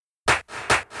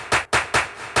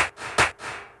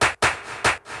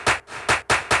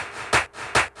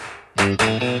Hello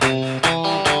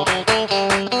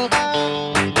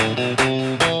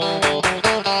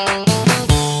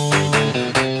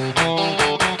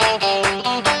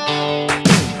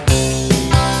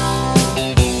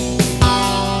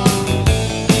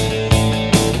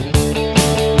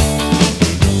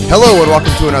and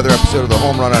welcome to another episode of the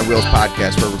Home Run on Wheels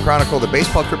podcast, where we chronicle the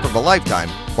baseball trip of a lifetime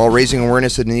while raising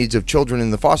awareness of the needs of children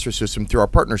in the foster system through our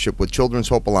partnership with Children's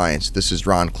Hope Alliance. This is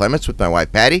Ron Clements with my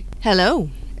wife Patty. Hello.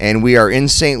 And we are in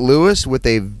St. Louis with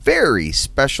a very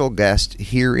special guest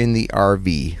here in the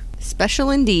RV. Special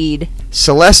indeed.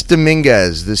 Celeste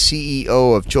Dominguez, the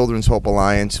CEO of Children's Hope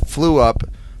Alliance, flew up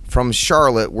from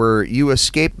Charlotte where you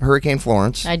escaped Hurricane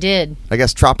Florence. I did. I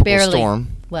guess tropical Barely. storm.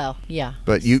 Well, yeah.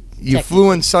 But you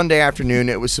flew in Sunday afternoon.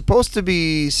 It was supposed to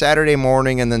be Saturday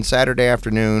morning and then Saturday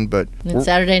afternoon, but... And then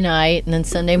Saturday night, and then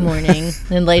Sunday morning, and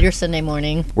then later Sunday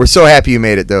morning. We're so happy you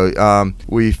made it, though.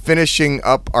 We're finishing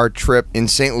up our trip in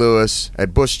St. Louis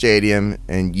at Busch Stadium,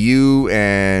 and you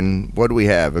and, what do we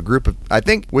have? A group of, I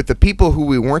think, with the people who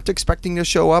we weren't expecting to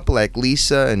show up, like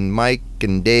Lisa and Mike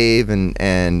and Dave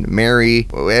and Mary.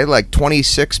 We had like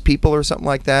 26 people or something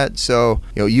like that. So,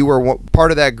 you were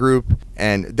part of that group.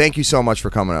 And thank you so much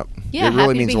for coming up. Yeah, it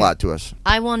really means a lot to us.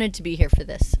 I wanted to be here for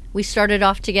this. We started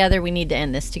off together. We need to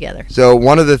end this together. So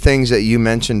one of the things that you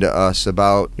mentioned to us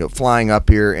about flying up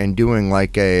here and doing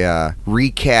like a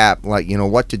recap, like,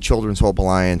 what did Children's Hope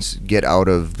Alliance get out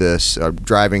of this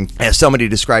driving, as somebody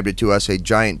described it to us, a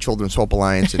giant Children's Hope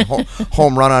Alliance and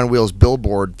Home Run on Wheels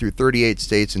billboard through 38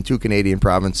 states and 2 Canadian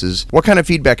provinces. What kind of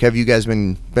feedback have you guys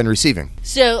been receiving?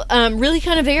 So really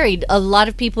kind of varied. A lot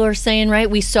of people are saying, right,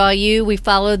 we saw you, we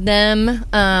followed them,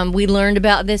 we learned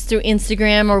about this through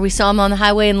Instagram, or we saw them on the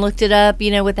highway and looked it up,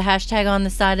 with the hashtag on the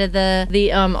side of the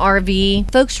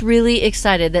RV. Folks really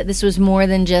excited that this was more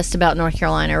than just about North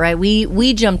Carolina, right?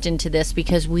 We jumped into this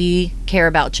because we care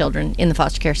about children in the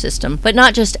foster care system, but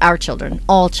not just our children,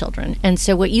 all children. And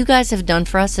so what you guys have done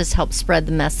for us is help spread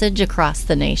the message across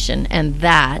the nation, and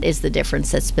that is the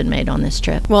difference that's been made on this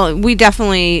trip. Well, we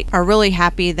definitely are really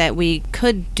happy that we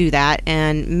could do that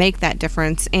and make that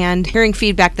difference, and hearing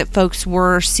feedback that folks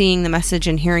were seeing the message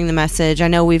and hearing the message. I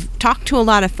know we've talked to a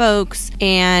lot of folks,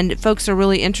 and folks are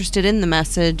really interested in the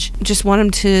message. Just want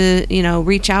them to,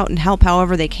 reach out and help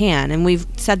however they can. And we've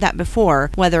said that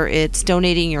before, whether it's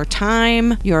donating your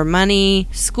time, your money,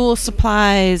 school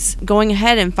supplies, going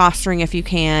ahead and fostering if you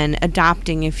can,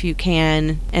 adopting if you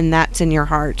can, and that's in your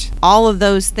heart. All of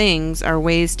those things are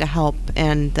ways to help,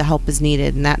 and the help is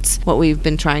needed, and that's what we've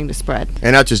been trying to spread.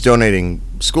 And not just donating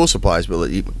school supplies, but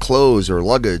clothes or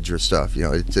luggage or stuff.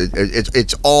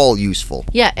 It's all useful.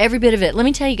 Yeah, every bit of it. Let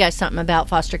me tell you guys something about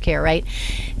foster care, right?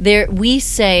 We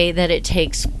say that it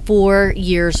takes 4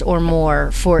 years or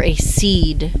more for a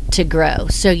seed to grow.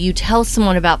 So you tell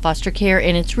someone about foster care,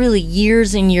 and it's really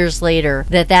years and years later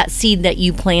that seed that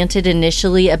you planted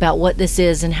initially about what this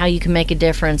is and how you can make a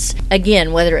difference.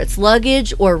 Again, whether it's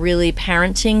luggage or really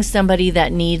parenting somebody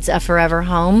that needs a forever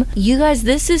home, you guys,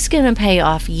 this is going to pay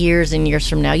off years and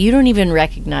years from now. You don't even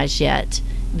recognize yet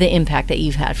the impact that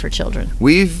you've had for children.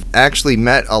 We've actually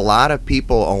met a lot of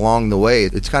people along the way.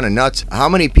 It's kind of nuts how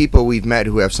many people we've met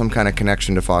who have some kind of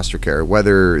connection to foster care,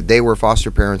 whether they were foster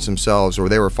parents themselves or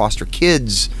they were foster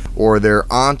kids or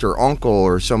their aunt or uncle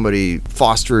or somebody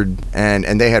fostered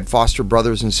and they had foster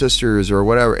brothers and sisters or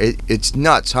whatever. It's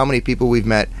nuts how many people we've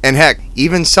met. And heck,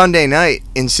 even Sunday night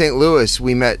in St. Louis,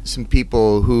 we met some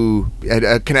people who had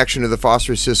a connection to the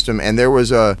foster system, and there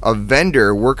was a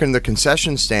vendor working the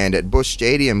concession stand at Busch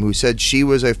Stadium who said she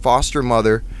was a foster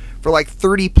mother for like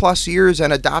 30 plus years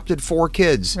and adopted 4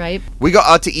 kids. Right. We got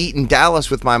out to eat in Dallas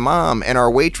with my mom, and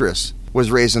our waitress was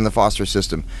raised in the foster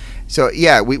system. So,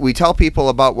 yeah, we tell people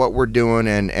about what we're doing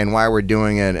and why we're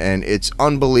doing it, and it's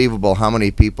unbelievable how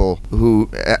many people who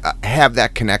have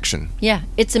that connection. Yeah,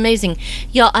 it's amazing.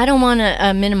 Y'all, I don't want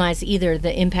to minimize either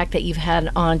the impact that you've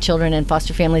had on children and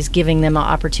foster families, giving them an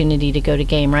opportunity to go to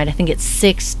game, right? I think it's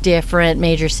 6 different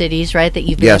major cities, right, that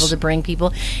you've been able to bring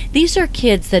people. These are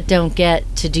kids that don't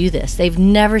get to do this. They've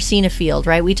never seen a field,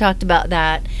 right? We talked about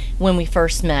that when we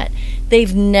first met.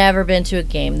 They've never been to a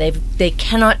game. They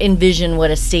cannot envision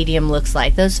what a stadium looks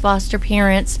like. Those foster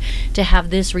parents, to have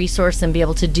this resource and be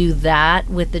able to do that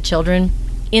with the children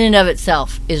in and of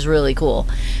itself is really cool.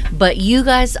 But you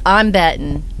guys, I'm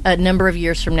betting a number of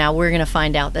years from now, we're going to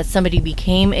find out that somebody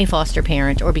became a foster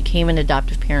parent or became an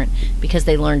adoptive parent because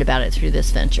they learned about it through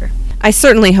this venture. I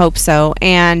certainly hope so.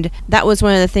 And that was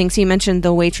one of the things he mentioned,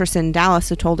 the waitress in Dallas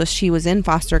who told us she was in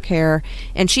foster care.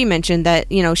 And she mentioned that,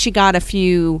 she got a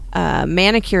few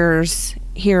manicures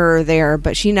here or there,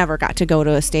 but she never got to go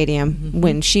to a stadium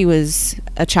when she was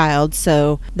a child,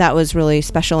 so that was really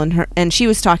special. And she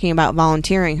was talking about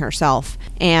volunteering herself,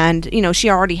 and she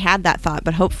already had that thought,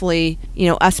 but hopefully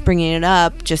us bringing it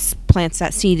up just plants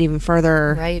that seed even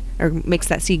further, right, or makes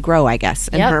that seed grow, I guess,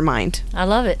 in her mind. I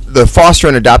love it. The Foster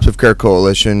and Adoptive Care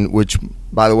Coalition, which,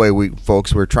 by the way,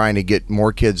 we're trying to get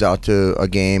more kids out to a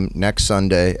game next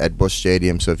Sunday at Busch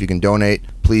Stadium. So if you can donate,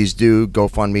 please do.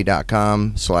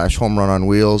 GoFundMe.com/Home Run on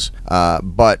Wheels.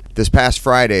 But this past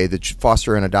Friday, the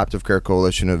Foster and Adoptive Care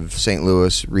Coalition of St.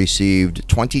 Louis received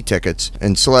 20 tickets.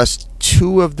 And Celeste,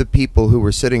 two of the people who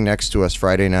were sitting next to us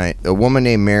Friday night, a woman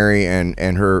named Mary and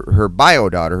her bio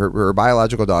daughter, her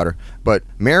biological daughter, but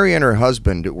Mary and her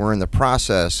husband were in the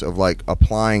process of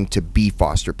applying to be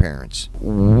foster parents.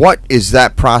 What is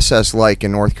that process like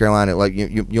in North Carolina?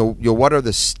 What are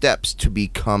the steps to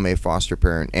become a foster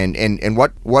parent, and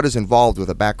what is involved with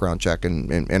a background check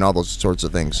and all those sorts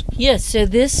of things? Yes, so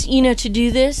this, to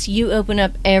do this, you open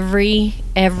up every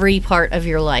part of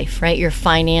your life, right? Your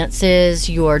finances,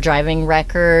 your driving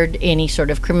record, any sort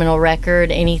of criminal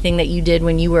record, anything that you did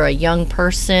when you were a young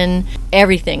person,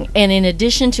 everything. And in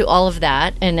addition to all of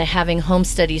that, and having home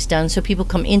studies done, so people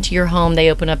come into your home,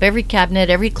 they open up every cabinet,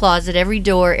 every closet, every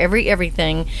door,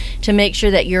 everything to make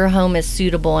sure that your home is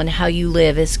suitable and how you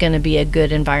live is going to be a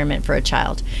good environment for a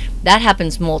child. That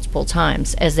happens multiple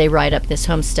times as they write up this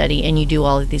home study and you do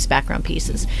all of these background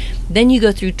pieces. Then you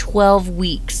go through 12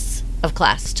 weeks of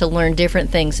class to learn different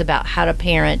things about how to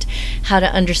parent, how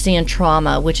to understand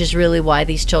trauma, which is really why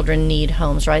these children need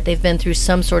homes, right? They've been through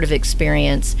some sort of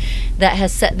experience that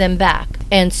has set them back.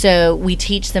 And so we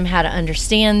teach them how to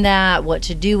understand that, what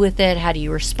to do with it, how do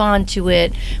you respond to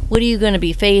it, what are you going to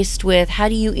be faced with, how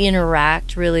do you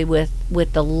interact really with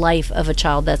the life of a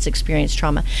child that's experienced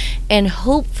trauma, and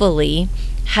hopefully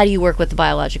how do you work with the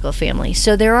biological family.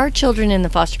 So there are children in the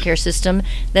foster care system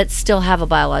that still have a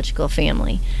biological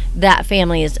family. That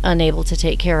family is unable to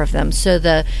take care of them. So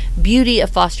the beauty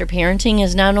of foster parenting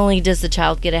is not only does the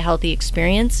child get a healthy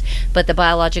experience, but the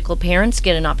biological parents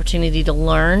get an opportunity to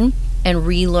learn and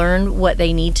relearn what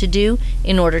they need to do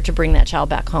in order to bring that child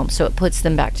back home. So it puts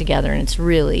them back together, and it's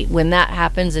really, when that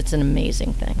happens, it's an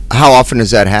amazing thing. How often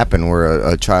does that happen where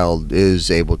a child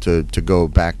is able to go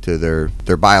back to their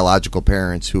biological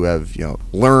parents who have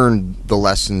learned the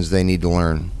lessons they need to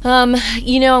learn? I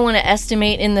want to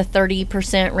estimate in the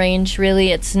 30% range.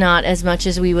 Really, it's not as much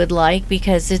as we would like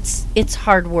because it's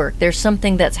hard work. There's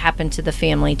something that's happened to the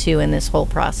family too in this whole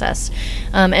process,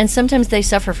 and sometimes they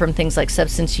suffer from things like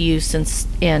substance use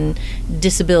and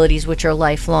disabilities, which are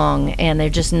lifelong, and they're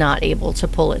just not able to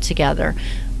pull it together.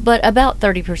 But about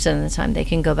 30% of the time, they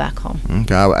can go back home.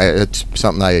 Okay, it's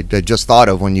something I just thought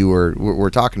of when you were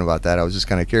talking about that. I was just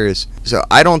kind of curious. So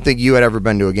I don't think you had ever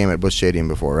been to a game at Busch Stadium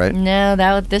before, right?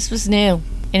 No, this was new,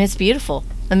 and it's beautiful.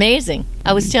 Amazing.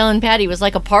 I was telling Patty, it was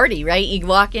like a party, right? You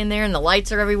walk in there, and the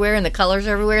lights are everywhere, and the colors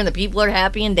are everywhere, and the people are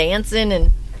happy and dancing,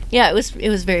 and yeah, it was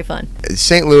very fun.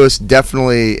 St. Louis,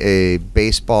 definitely a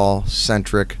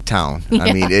baseball-centric town. Yeah.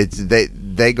 I mean,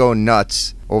 they go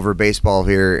nuts over baseball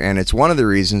here, and it's one of the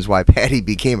reasons why Patty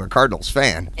became a Cardinals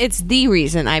fan. It's the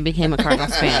reason I became a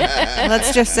Cardinals fan.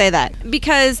 Let's just say that.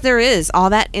 Because there is all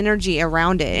that energy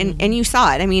around it, and you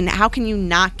saw it. I mean, how can you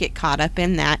not get caught up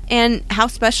in that? And how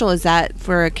special is that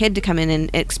for a kid to come in and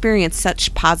experience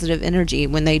such positive energy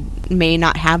when they may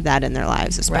not have that in their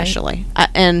lives, especially.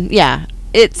 Right.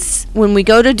 It's when we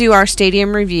go to do our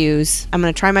stadium reviews, I'm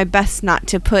going to try my best not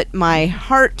to put my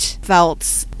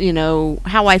heartfelt,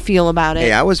 how I feel about it.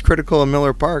 Hey, I was critical of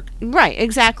Miller Park. Right,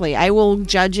 exactly. I will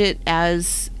judge it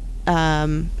as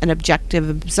an objective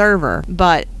observer,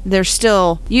 but there's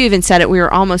still, you even said it, we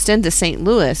were almost into St.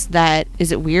 Louis.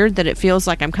 Is it weird that it feels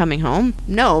like I'm coming home?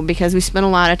 No, because we spent a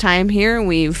lot of time here.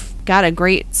 We've got a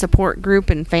great support group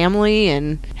and family,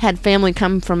 and had family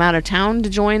come from out of town to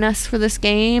join us for this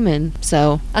game. And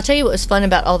so I'll tell you what was fun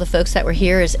about all the folks that were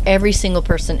here is every single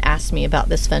person asked me about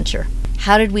this venture.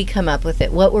 How did we come up with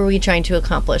it? What were we trying to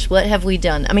accomplish? What have we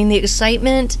done? I mean, the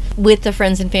excitement with the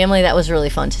friends and family, that was really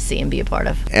fun to see and be a part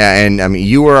of. And I mean,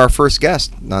 you were our first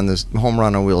guest on this Home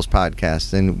Run on Wheels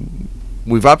podcast, and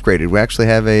we've upgraded. We actually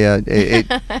have a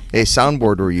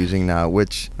soundboard we're using now,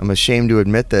 which I'm ashamed to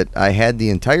admit that I had the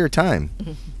entire time.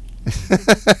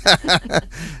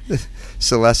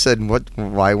 Celeste said,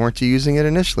 why weren't you using it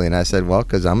initially? And I said, well,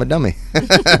 because I'm a dummy.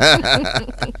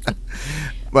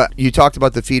 But you talked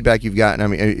about the feedback you've gotten. I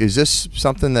mean, is this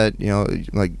something that,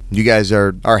 like you guys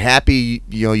are happy,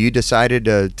 you decided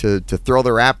to throw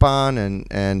the wrap on and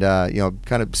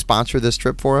kind of sponsor this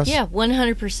trip for us? Yeah,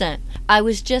 100%. I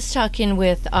was just talking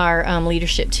with our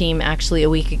leadership team actually a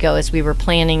week ago as we were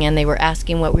planning, and they were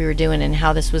asking what we were doing and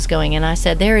how this was going. And I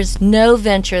said, there is no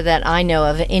venture that I know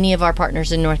of any of our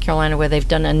partners in North Carolina where they've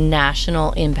done a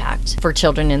national impact for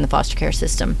children in the foster care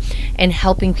system and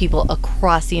helping people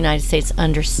across the United States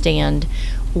understand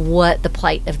what the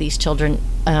plight of these children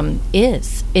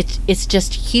is. It's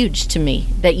just huge to me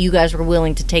that you guys were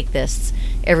willing to take this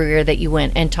everywhere that you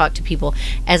went and talk to people.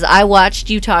 As I watched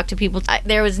you talk to people,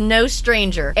 there was no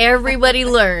stranger. Everybody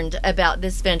learned about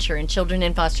this venture and children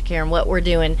in foster care and what we're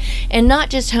doing. And not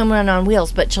just Home Run on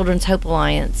Wheels, but Children's Hope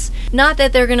Alliance. Not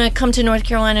that they're going to come to North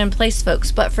Carolina and place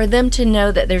folks, but for them to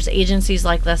know that there's agencies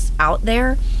like this out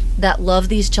there that love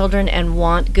these children and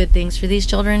want good things for these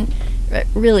children.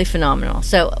 Really phenomenal.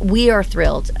 So we are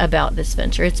thrilled about this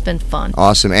venture. It's been fun.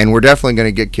 Awesome. And we're definitely going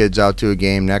to get kids out to a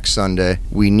game next Sunday.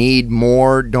 We need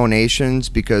more donations,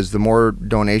 because the more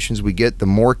donations we get, the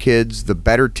more kids, the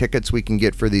better tickets we can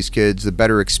get for these kids, the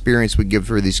better experience we give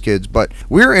for these kids. But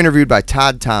we were interviewed by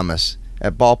Todd Thomas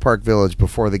at Ballpark Village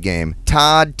before the game.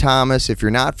 Todd Thomas, if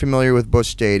you're not familiar with Busch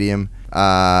Stadium,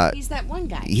 he's that one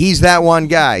guy. He's that one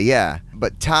guy, yeah.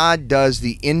 But Todd does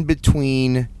the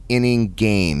in-between inning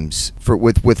games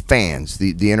with fans,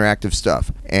 the interactive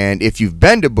stuff. And if you've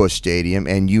been to Busch Stadium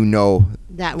and you know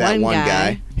that one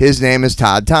guy, his name is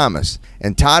Todd Thomas.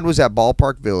 And Todd was at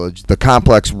Ballpark Village, the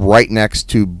complex right next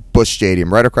to Busch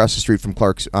Stadium, right across the street from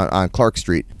on Clark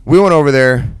Street. We went over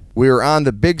there. We were on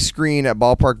the big screen at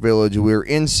Ballpark Village. We were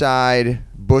inside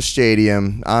Busch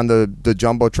Stadium on the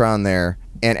Jumbotron there.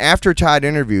 And after Todd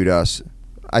interviewed us,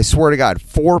 I swear to God,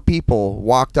 4 people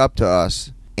walked up to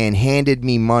us and handed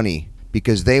me money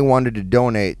because they wanted to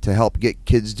donate to help get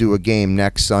kids to a game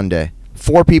next Sunday.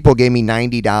 4 people gave me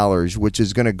 $90, which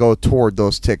is going to go toward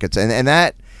those tickets. And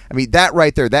that, I mean, that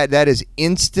right there, that is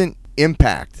instant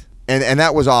impact. And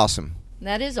that was awesome.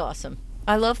 That is awesome.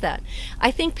 I love that.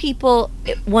 I think people,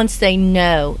 once they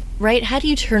know, right? How do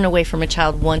you turn away from a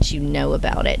child once you know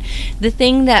about it? The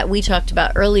thing that we talked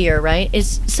about earlier, right,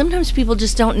 is sometimes people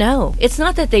just don't know. It's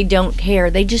not that they don't care.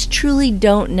 They just truly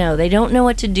don't know. They don't know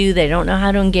what to do. They don't know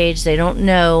how to engage. They don't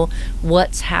know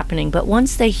what's happening. But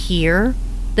once they hear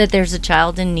that there's a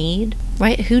child in need,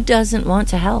 right, who doesn't want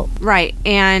to help? Right.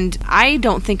 And I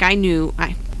don't think I knew.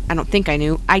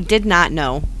 I did not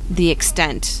know the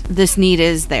extent this need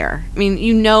is there. I mean,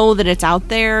 you know that it's out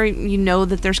there. You know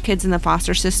that there's kids in the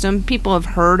foster system. People have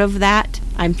heard of that.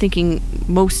 I'm thinking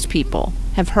most people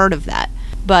have heard of that.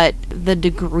 But the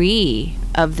degree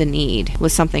of the need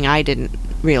was something I didn't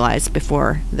realize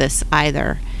before this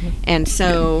either. And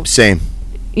so... Same.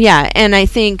 Yeah, and I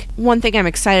think one thing I'm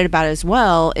excited about as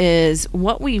well is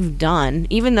what we've done,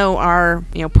 even though our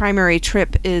primary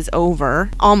trip is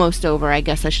almost over, I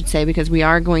guess I should say, because we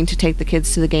are going to take the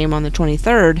kids to the game on the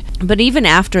 23rd. But even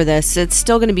after this, it's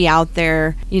still going to be out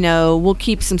there. We'll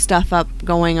keep some stuff up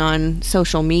going on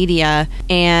social media,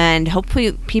 and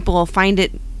hopefully people will find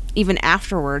it even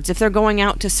afterwards. If they're going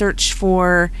out to search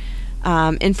for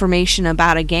information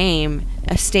about a game,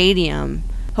 a stadium,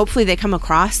 hopefully they come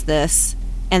across this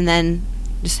and then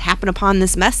just happen upon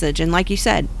this message. And like you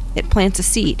said, it plants a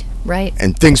seed. Right.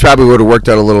 And things probably would have worked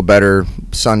out a little better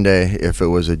Sunday if it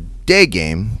was a day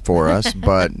game for us,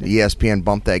 but ESPN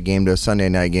bumped that game to a Sunday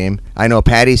night game. I know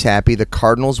Patty's happy. The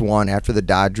Cardinals won after the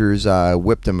Dodgers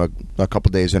whipped them a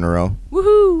couple days in a row.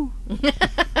 Woohoo!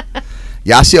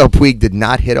 Yasiel Puig did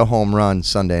not hit a home run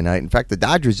Sunday night. In fact, the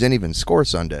Dodgers didn't even score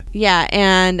Sunday. Yeah,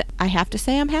 and I have to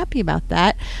say I'm happy about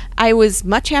that. I was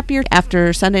much happier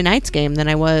after Sunday night's game than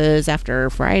I was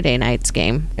after Friday night's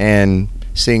game. And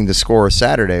seeing the score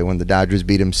Saturday when the Dodgers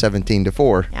beat him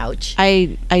 17-4. Ouch.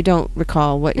 I don't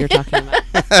recall what you're talking about.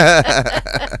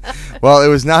 Well, it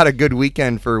was not a good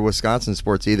weekend for Wisconsin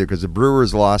sports either, because the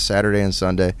Brewers lost Saturday and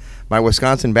Sunday. My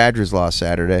Wisconsin Badgers lost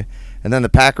Saturday. And then the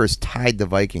Packers tied the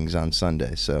Vikings on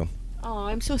Sunday. So, oh,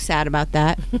 I'm so sad about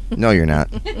that. No, you're not.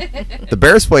 The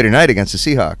Bears play tonight against the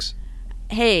Seahawks.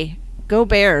 Hey, go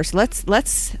Bears.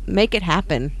 Let's make it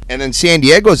happen. And then San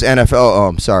Diego's NFL. Oh,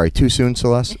 I'm sorry. Too soon,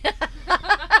 Celeste?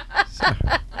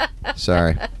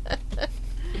 Sorry.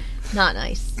 Not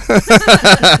nice.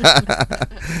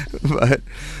 But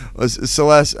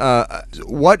Celeste,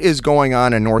 what is going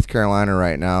on in North Carolina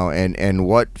right now, and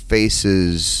what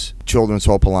faces Children's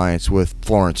Hope Alliance with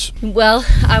Florence? Well,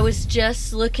 I was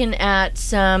just looking at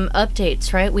some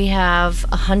updates, right? We have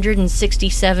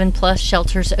 167 plus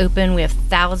shelters open. We have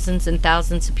thousands and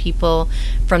thousands of people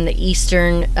from the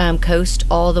eastern coast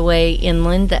all the way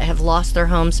inland that have lost their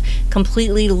homes,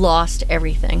 completely lost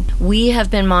everything. We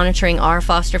have been monitoring our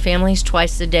foster families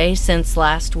twice a day since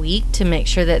last week to make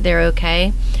sure that they're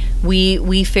okay.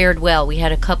 We fared well. We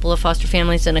had a couple of foster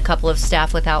families and a couple of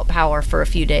staff without power for a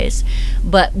few days.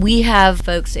 But we have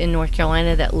folks in North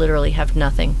Carolina that literally have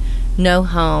nothing. No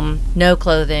home, no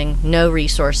clothing, no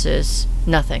resources,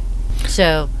 nothing.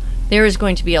 So there is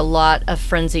going to be a lot of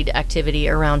frenzied activity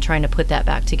around trying to put that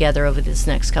back together over this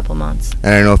next couple months.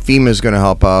 And I know FEMA is going to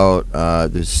help out.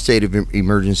 The state of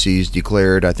emergency is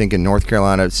declared, I think, in North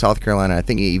Carolina, South Carolina, I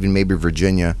think even maybe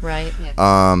Virginia. Right.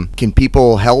 Yeah. Can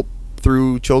people help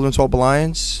through Children's Hope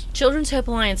Alliance? Children's Hope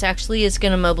Alliance actually is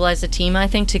going to mobilize a team, I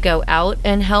think, to go out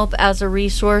and help as a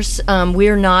resource.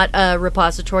 We're not a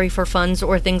repository for funds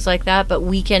or things like that, but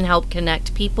we can help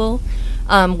connect people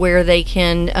where they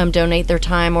can donate their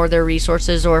time or their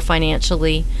resources or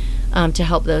financially to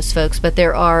help those folks. But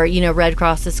there are, Red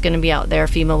Cross is going to be out there,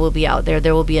 FEMA will be out there.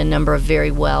 There will be a number of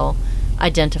very well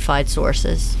identified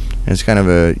sources. It's kind of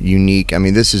a unique,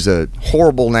 this is a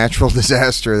horrible natural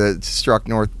disaster that struck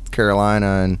North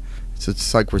Carolina, and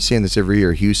it's like we're seeing this every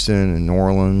year, Houston and New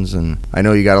Orleans. And I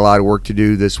know you got a lot of work to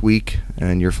do this week,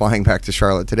 and you're flying back to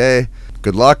Charlotte today.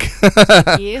 Good luck.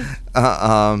 Thank you.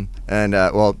 And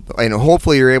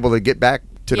hopefully you're able to get back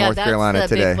to North Carolina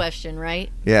today. Yeah, that's the big question, right?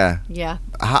 Yeah. Yeah.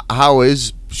 How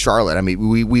is Charlotte?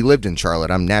 We lived in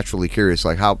Charlotte. I'm naturally curious.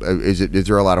 Like, how is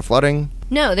there a lot of flooding?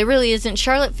 No, there really isn't.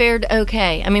 Charlotte fared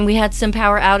okay. We had some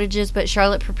power outages, but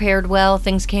Charlotte prepared well.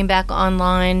 Things came back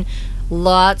online.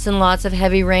 Lots and lots of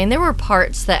heavy rain. There were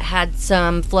parts that had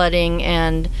some flooding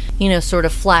and, sort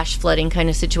of flash flooding kind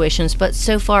of situations. But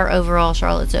so far, overall,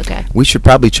 Charlotte's okay. We should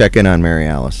probably check in on Mary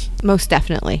Alice. Most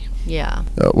definitely. Yeah.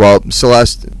 Well,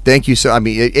 Celeste, thank you. So,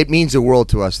 it means the world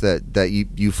to us that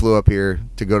you flew up here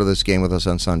to go to this game with us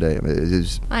on Sunday.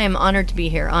 I am honored to be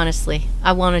here, honestly.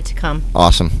 I wanted to come.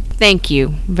 Awesome. Thank you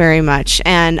very much.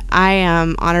 And I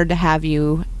am honored to have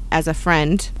you as a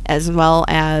friend as well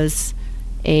as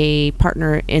a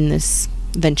partner in this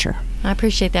venture. I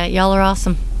appreciate that. Y'all are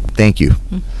awesome. Thank you.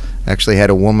 Actually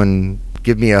had a woman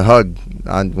give me a hug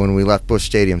when we left Busch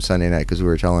Stadium Sunday night because we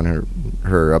were telling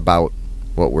her about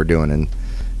what we're doing. And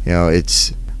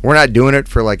we're not doing it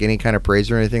for like any kind of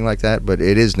praise or anything like that, but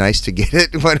it is nice to get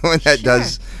it when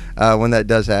that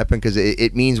does happen, because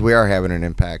it means we are having an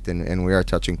impact and we are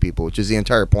touching people, which is the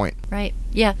entire point. Right.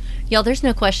 Yeah. Y'all, there's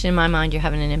no question in my mind you're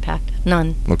having an impact.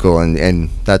 None. Well, cool. And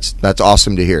that's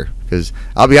awesome to hear, because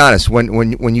I'll be honest,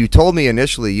 when you told me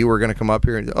initially you were going to come up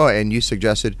here and you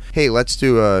suggested, hey, let's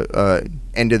do a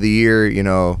end of the year,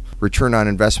 return on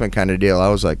investment kind of deal, I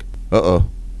was like,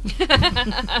 uh-oh.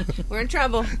 We're in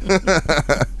trouble.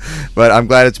 But I'm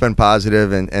glad it's been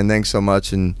positive, and thanks so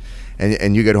much, and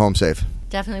you get home safe.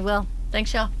 Definitely will.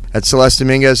 Thanks, y'all. That's Celeste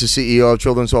Dominguez, the CEO of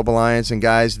Children's Hope Alliance. And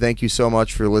guys, thank you so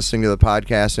much for listening to the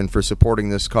podcast and for supporting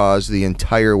this cause the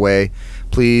entire way.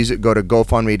 Please go to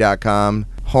GoFundMe.com,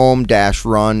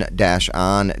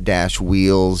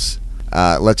 home-run-on-wheels.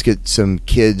 Let's get some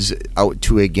kids out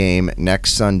to a game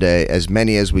next Sunday, as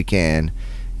many as we can.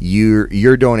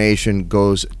 Your donation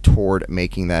goes toward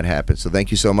making that happen. So thank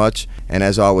you so much. And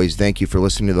as always, thank you for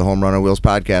listening to the Home Run on Wheels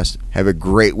podcast. Have a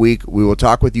great week. We will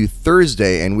talk with you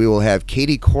Thursday, and we will have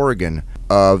Katie Corrigan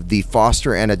of the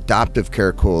Foster and Adoptive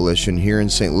Care Coalition here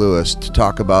in St. Louis to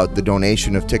talk about the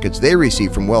donation of tickets they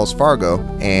received from Wells Fargo.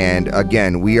 And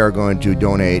again, we are going to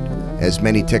donate as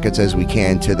many tickets as we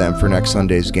can to them for next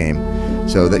Sunday's game.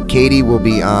 So that Katie will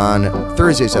be on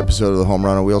Thursday's episode of the Home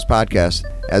Run on Wheels podcast.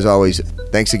 As always,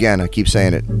 thanks again. I keep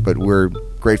saying it, but we're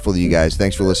grateful to you guys.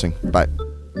 Thanks for listening. Bye.